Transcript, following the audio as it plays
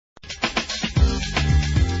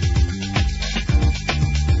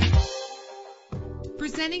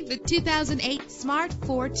Presenting the 2008 Smart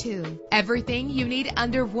Fortwo. Everything you need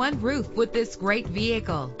under one roof with this great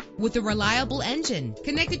vehicle. With a reliable engine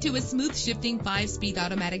connected to a smooth shifting 5-speed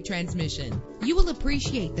automatic transmission, you will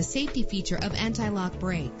appreciate the safety feature of anti-lock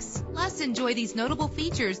brakes. Plus, enjoy these notable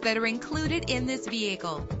features that are included in this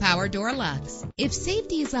vehicle: power door locks. If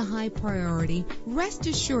safety is a high priority, rest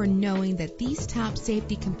assured knowing that these top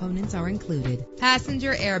safety components are included: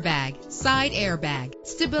 passenger airbag, side airbag,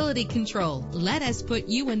 stability control. Let us put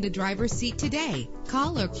you in the driver's seat today.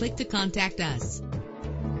 Call or click to contact us.